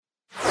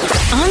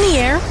On the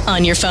air,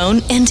 on your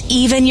phone, and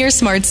even your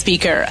smart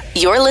speaker.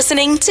 You're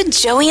listening to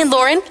Joey and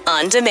Lauren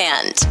on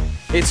demand.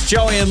 It's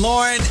Joey and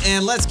Lauren,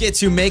 and let's get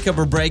to Makeup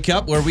or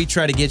Breakup, where we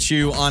try to get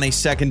you on a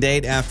second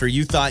date after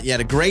you thought you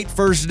had a great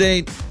first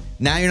date.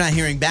 Now you're not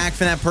hearing back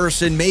from that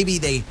person. Maybe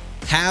they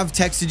have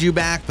texted you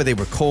back, but they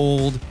were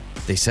cold.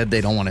 They said they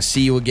don't want to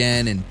see you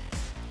again, and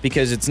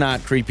because it's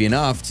not creepy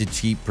enough to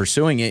keep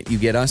pursuing it, you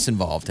get us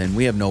involved, and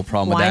we have no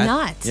problem with that.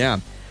 Why not? Yeah.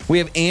 We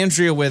have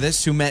Andrea with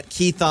us, who met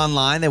Keith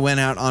online. They went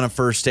out on a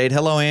first date.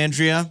 Hello,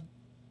 Andrea.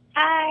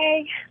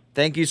 Hi.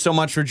 Thank you so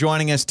much for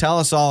joining us. Tell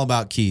us all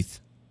about Keith.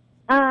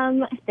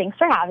 Thanks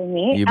for having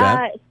me. You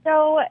bet.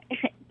 So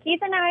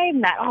Keith and I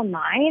met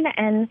online,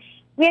 and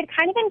we had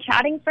kind of been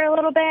chatting for a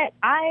little bit.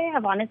 I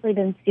have honestly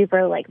been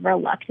super,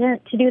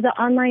 reluctant to do the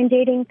online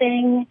dating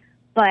thing,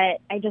 but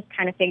I just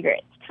kind of figure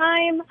it's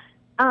time.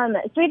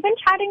 So we'd been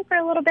chatting for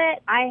a little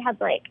bit. I had,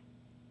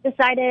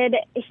 decided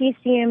he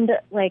seemed,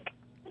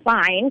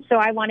 fine, so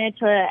I wanted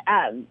to,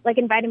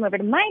 invite him over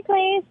to my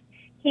place.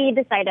 He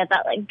decided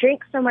that,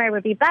 drink somewhere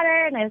would be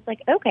better, and I was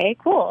like, okay,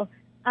 cool.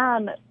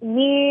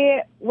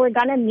 We were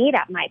going to meet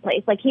at my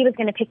place. He was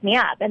going to pick me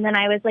up, and then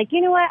I was like,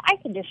 you know what, I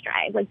can just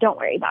drive. Don't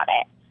worry about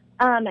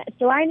it.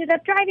 So I ended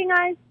up driving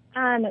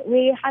us.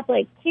 We had,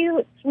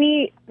 cute,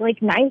 sweet,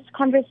 nice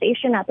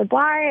conversation at the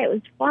bar. It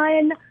was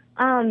fun.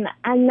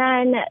 And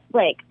then,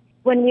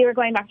 when we were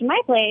going back to my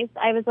place,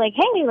 I was like,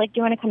 hey, do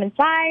you want to come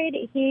inside?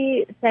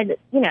 He said,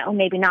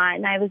 maybe not.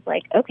 And I was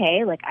like,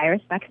 okay, I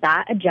respect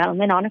that. A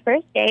gentleman on a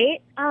first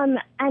date. And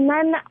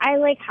then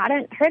I,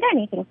 hadn't heard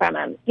anything from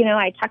him.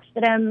 I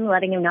texted him,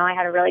 letting him know I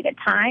had a really good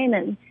time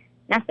and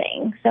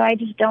nothing. So I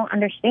just don't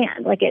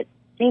understand. It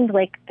seemed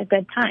like a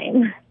good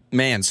time.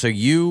 Man, so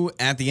you,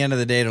 at the end of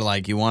the date, are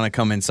like, you want to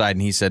come inside,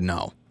 and he said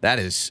no. That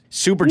is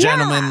super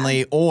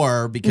gentlemanly,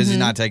 or because he's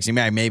not texting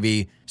back,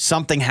 maybe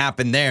something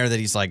happened there that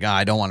he's like,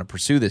 I don't want to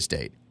pursue this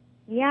date.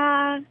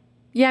 Yeah.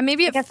 Yeah,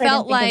 maybe it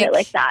felt like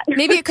that.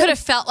 Maybe it could have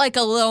felt like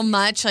a little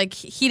much.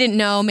 He didn't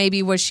know.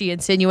 Maybe was she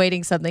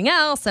insinuating something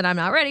else, and I'm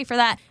not ready for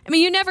that. I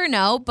mean, you never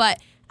know,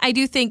 but I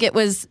do think it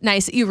was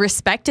nice that you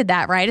respected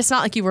that, right? It's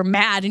not like you were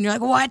mad and you're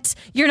like, what?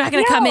 You're not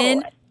going to come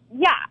in?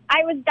 Yeah,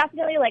 I was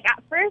definitely,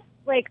 at first,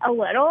 a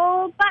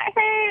little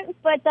butthurt,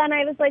 but then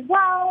I was like,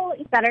 well,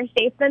 better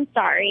safe than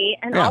sorry.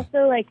 And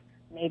also,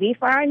 maybe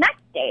for our next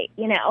date,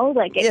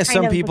 it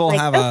some people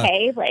have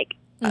okay,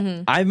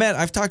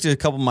 I've talked to a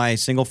couple of my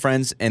single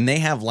friends, and they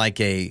have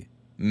a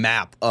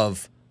map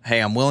of, hey,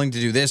 I'm willing to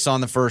do this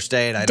on the first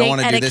date. I don't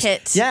want to do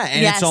this. Yeah,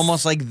 and it's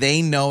almost like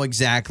they know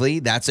exactly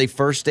that's a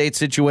first date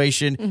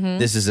situation.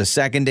 This is a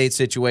second date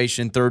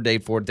situation, third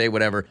date, fourth date,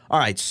 whatever. All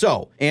right,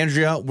 so,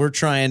 Andrea, we're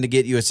trying to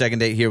get you a second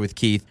date here with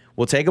Keith.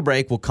 We'll take a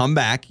break. We'll come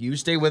back. You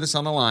stay with us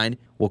on the line.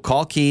 We'll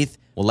call Keith.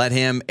 We'll let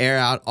him air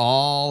out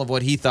all of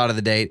what he thought of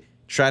the date.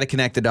 Try to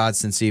connect the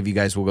dots and see if you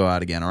guys will go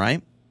out again, all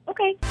right?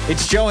 Okay.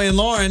 It's Joey and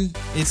Lauren.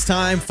 It's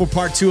time for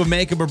part 2 of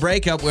Makeup or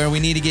Breakup, where we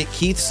need to get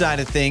Keith's side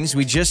of things.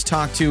 We just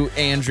talked to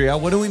Andrea.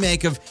 What do we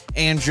make of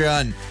Andrea?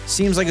 And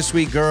seems like a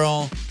sweet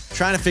girl,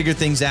 trying to figure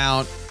things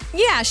out.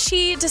 Yeah,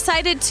 she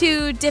decided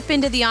to dip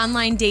into the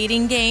online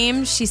dating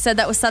game. She said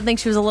that was something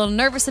she was a little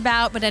nervous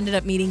about, but ended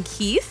up meeting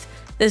Keith,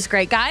 this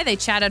great guy. They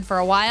chatted for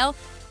a while.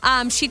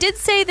 She did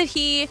say that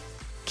he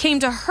came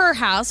to her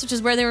house, which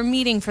is where they were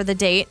meeting for the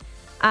date,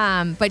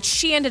 but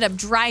she ended up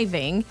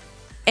driving.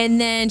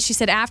 And then she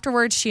said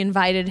afterwards she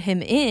invited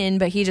him in,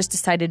 but he just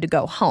decided to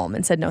go home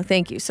and said no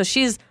thank you. So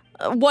she's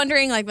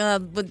wondering,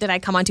 did I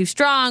come on too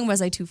strong?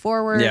 Was I too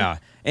forward? Yeah,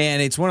 and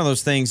it's one of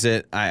those things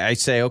that I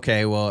say,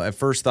 okay, well, at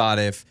first thought,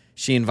 if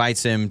she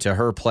invites him to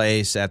her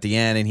place at the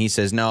end and he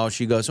says no,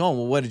 she goes, oh,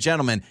 well, what a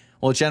gentleman.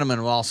 Well, a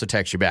gentleman will also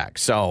text you back.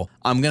 So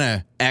I'm going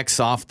to X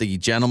off the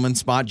gentleman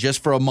spot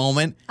just for a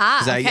moment.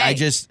 Okay. I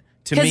just,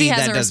 to me, he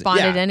hasn't that doesn't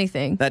responded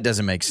anything. That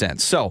doesn't make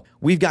sense. So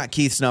we've got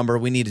Keith's number.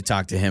 We need to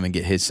talk to him and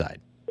get his side.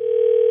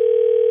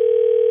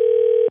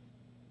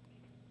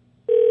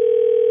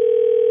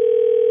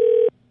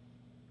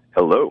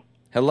 Hello.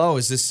 Hello,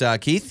 is this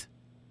Keith?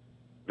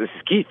 This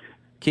is Keith.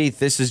 Keith,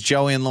 this is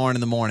Joey and Lauren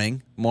in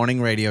the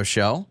morning radio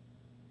show.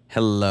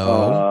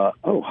 Hello.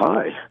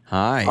 Hi.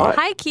 Hi.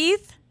 Hi,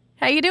 Keith.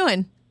 How you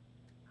doing?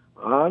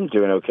 I'm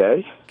doing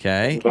okay.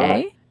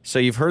 Okay. So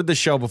you've heard the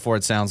show before,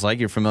 it sounds like.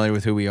 You're familiar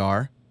with who we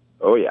are?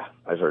 Oh, yeah.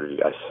 I've heard of you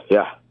guys.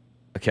 Yeah.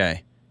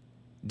 Okay.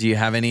 Do you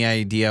have any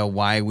idea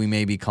why we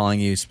may be calling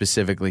you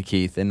specifically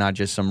Keith and not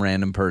just some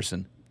random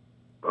person?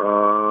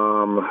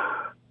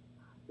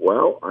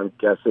 Well, I'm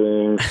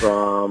guessing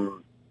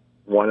from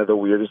one of the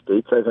weirdest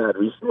dates I've had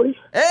recently.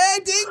 Hey,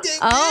 ding, ding,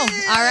 Oh,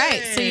 ding. all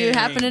right. So you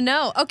happen to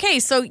know. Okay,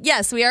 so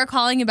yes, we are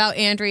calling about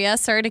Andrea.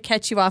 Sorry to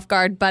catch you off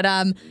guard, but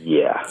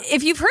Yeah.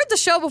 if you've heard the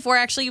show before,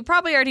 actually, you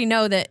probably already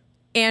know that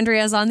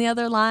Andrea's on the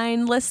other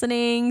line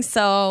listening.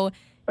 So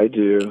I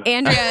do.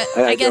 Andrea,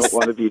 I guess don't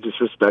want to be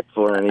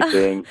disrespectful or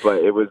anything,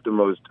 but it was the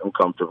most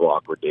uncomfortable,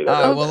 awkward date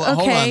I've ever Well, had.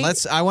 hold okay. on.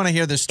 I want to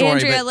hear the story.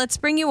 Andrea, but let's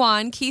bring you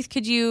on. Keith,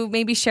 could you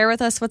maybe share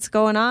with us what's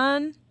going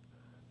on?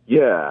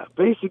 Yeah.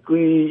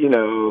 Basically,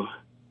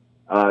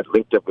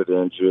 linked up with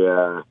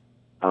Andrea.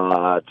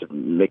 to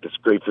make this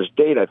great first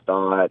date, I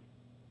thought.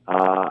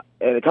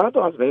 And it kind of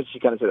dawned on me, she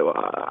kind of said, well,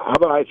 how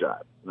about I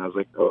drive? And I was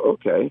like, oh,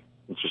 okay,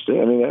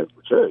 interesting. I mean,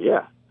 sure,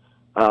 yeah.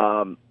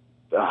 I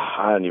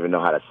don't even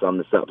know how to sum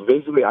this up. But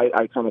basically,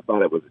 I kind of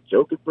thought it was a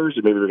joke at first,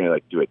 or maybe we were going to,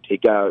 like, do a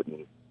takeout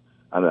and,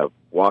 I don't know,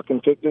 walk-in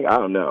picnic. I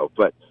don't know.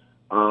 But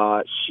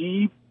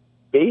she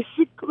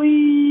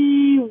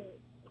basically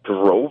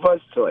drove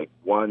us to, like,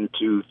 1,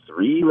 2,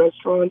 3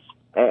 restaurants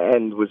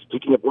and was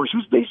picking up, or she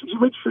was basically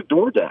waiting for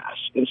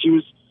DoorDash. And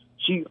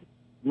she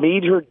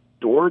made her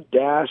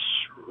DoorDash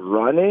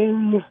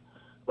running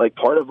like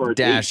part of our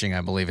dashing,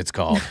 I believe it's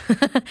called.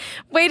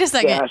 Wait a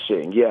second.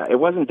 Dashing, yeah. It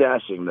wasn't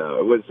dashing though.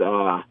 It was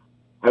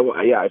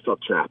I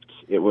felt trapped.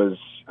 It was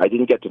I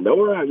didn't get to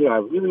know her. I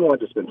really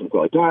wanted to spend some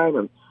quality time.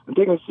 I'm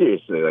taking it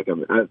seriously. Like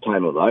I'm at a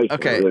time of life.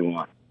 Okay. I really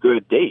want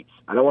good dates.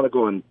 I don't want to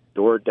go on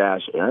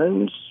DoorDash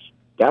errands.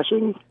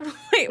 Dashing.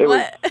 Wait,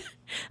 what?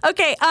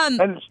 Okay,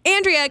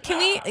 Andrea,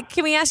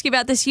 can we ask you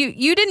about this?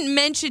 You didn't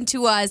mention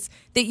to us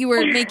that you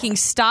were making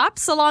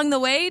stops along the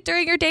way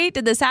during your date.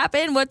 Did this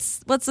happen? What's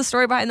the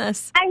story behind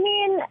this? I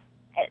mean,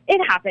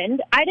 it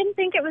happened. I didn't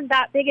think it was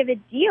that big of a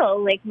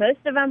deal. Like most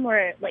of them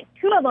were, like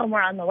 2 of them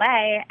were on the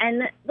way,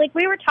 and like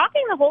we were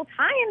talking the whole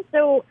time.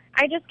 So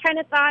I just kind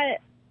of thought,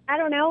 I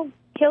don't know,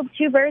 killed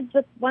 2 birds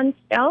with 1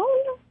 stone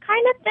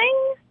kind of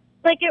thing.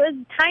 Like it was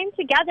time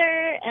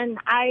together, and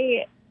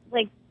I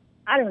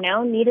don't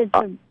know, needed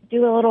to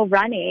do a little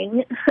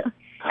running. And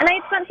I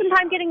had spent some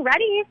time getting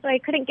ready, so I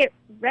couldn't get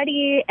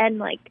ready and,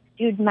 like,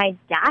 do my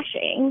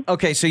dashing.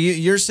 Okay, so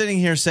you're sitting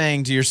here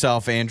saying to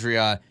yourself,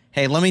 Andrea,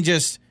 hey, let me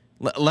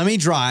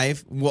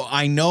drive. Well,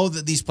 I know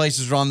that these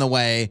places are on the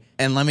way,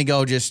 and let me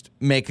go just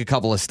make a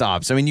couple of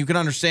stops. I mean, you can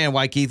understand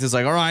why Keith is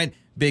like, all right,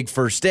 big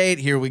first date,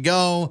 here we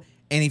go.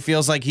 And he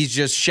feels like he's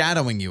just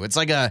shadowing you. It's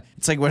like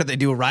what did they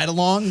do, a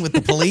ride-along with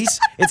the police?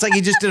 It's like he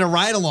just did a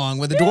ride-along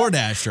with a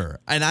DoorDasher.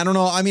 And I don't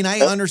know. I mean,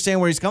 I understand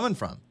where he's coming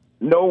from.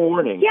 No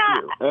warning. Yeah.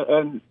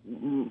 And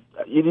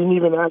you didn't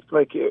even act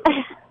like it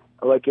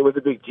was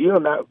a big deal,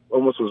 and that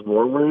almost was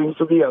more worrying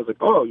for me. I was like,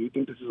 oh, you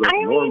think this is like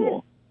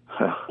normal?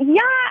 Yeah.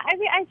 I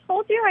mean, I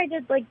told you I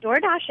did, like, door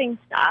dashing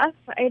stuff.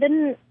 I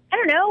don't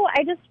know.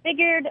 I just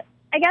figured,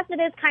 I guess it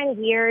is kind of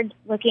weird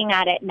looking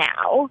at it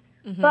now.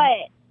 Mm-hmm.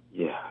 But,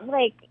 yeah,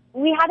 like,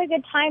 we had a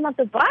good time at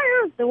the bar,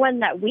 the one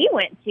that we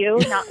went to,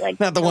 not like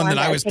not the one that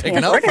I was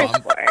picking up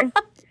from.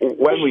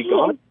 When we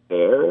got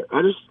there,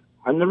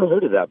 I've never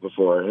heard of that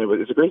before.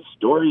 And it's a great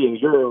story, and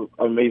you're an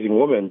amazing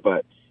woman,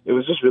 but it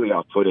was just really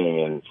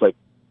off-putting. And it's like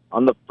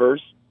on the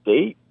first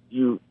date,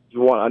 you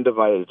want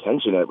undivided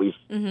attention, at least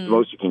the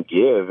most you can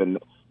give, and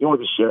you want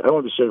to share. I don't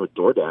want to be sharing with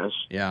DoorDash.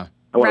 Yeah,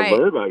 I want to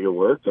learn about your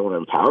work. I want to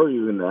empower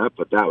you in that,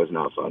 but that was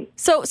not fun.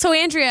 So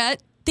Andrea,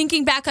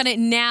 thinking back on it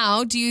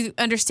now, do you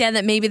understand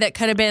that maybe that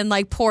could have been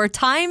like poor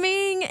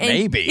timing?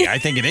 Maybe. I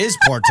think it is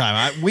poor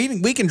time.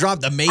 We can drop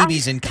the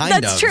maybes and kind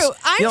of. That's true.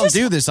 You don't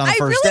do this on a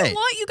first date. I really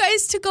want you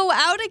guys to go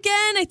out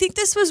again. I think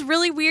this was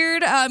really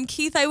weird.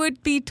 Keith, I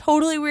would be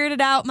totally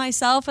weirded out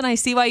myself, and I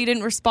see why you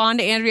didn't respond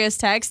to Andrea's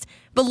text.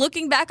 But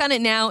looking back on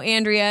it now,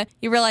 Andrea,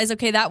 you realize,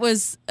 okay, that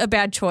was a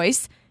bad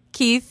choice.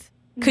 Keith,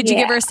 could you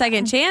give her a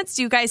second chance?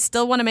 Do you guys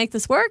still want to make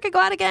this work and go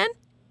out again?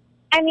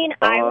 I mean,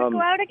 I would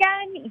go out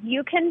again.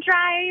 You can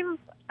drive.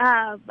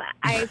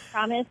 I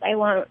promise I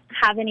won't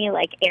have any,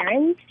 like,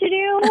 errands to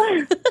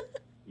do.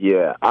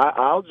 Yeah,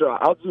 I'll drive.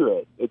 I'll do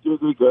it. It's a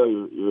good girl.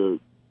 You're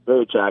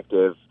very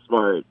attractive,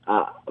 smart.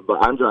 But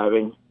I'm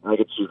driving. I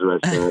get to choose the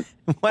restaurant.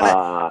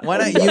 Why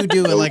don't you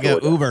do it like an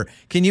Uber?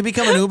 Can you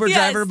become an Uber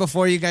driver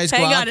before you guys go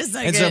out? Hang on a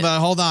second. And so,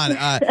 hold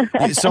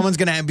on. Someone's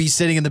going to be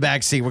sitting in the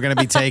back seat. We're going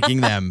to be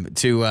taking them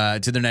to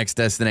their next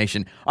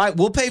destination. All right,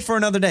 we'll pay for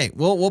another date.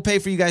 We'll pay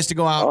for you guys to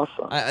go out.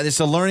 Awesome. It's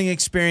a learning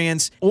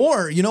experience.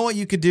 Or, you know what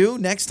you could do?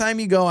 Next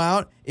time you go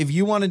out, if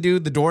you want to do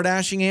the door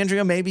dashing,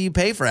 Andrea, maybe you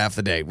pay for half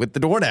the date with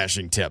the door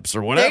dashing tips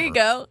or whatever. There you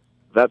go.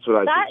 That's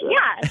what I think.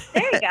 Yeah,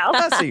 there you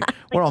go. See,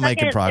 we're all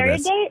making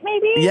progress. Third date,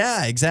 maybe?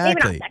 Yeah,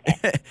 exactly. Maybe not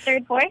second.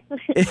 Third, fourth.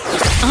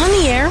 On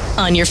the air,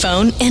 on your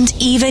phone, and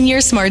even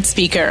your smart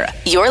speaker.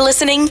 You're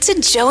listening to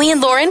Joey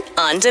and Lauren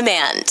on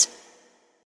demand.